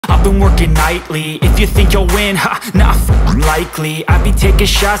I've been working nightly. If you think you'll win, ha, nah, likely. I be taking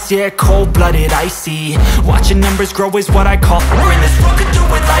shots, yeah, cold-blooded, icy. Watching numbers grow is what I call in this world could do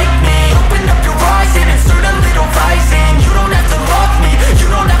it like me. Open up your eyes and insert a little rising. You don't have to love me, you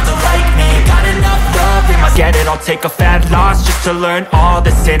don't have to like me. Got enough love in my get it, I'll take a fat loss just to learn all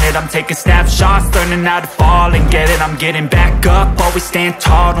that's in it. I'm taking snapshots, learning how to fall and get it. I'm getting back up, always stand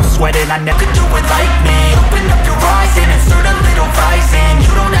tall, don't sweat it. I never do it like me. Open up your eyes and insert a little rising.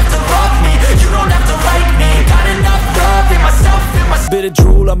 You don't have to love me, you don't have to like me. Got enough love in myself, in my bit of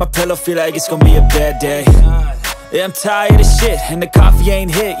drool on my pillow, feel like it's gonna be a bad day. Yeah, I'm tired of shit, and the coffee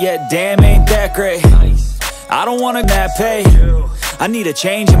ain't hit yet. Damn, ain't that great. I don't wanna that pay. I need a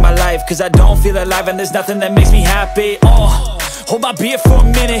change in my life, cause I don't feel alive, and there's nothing that makes me happy. Hold my beer for a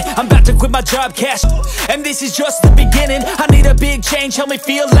minute, I'm about to quit my job, cash, and this is just the beginning. I need a big change, help me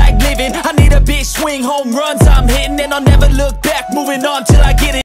feel like living. I need a big swing, home runs I'm hitting, and I'll never look back, moving on till I get it.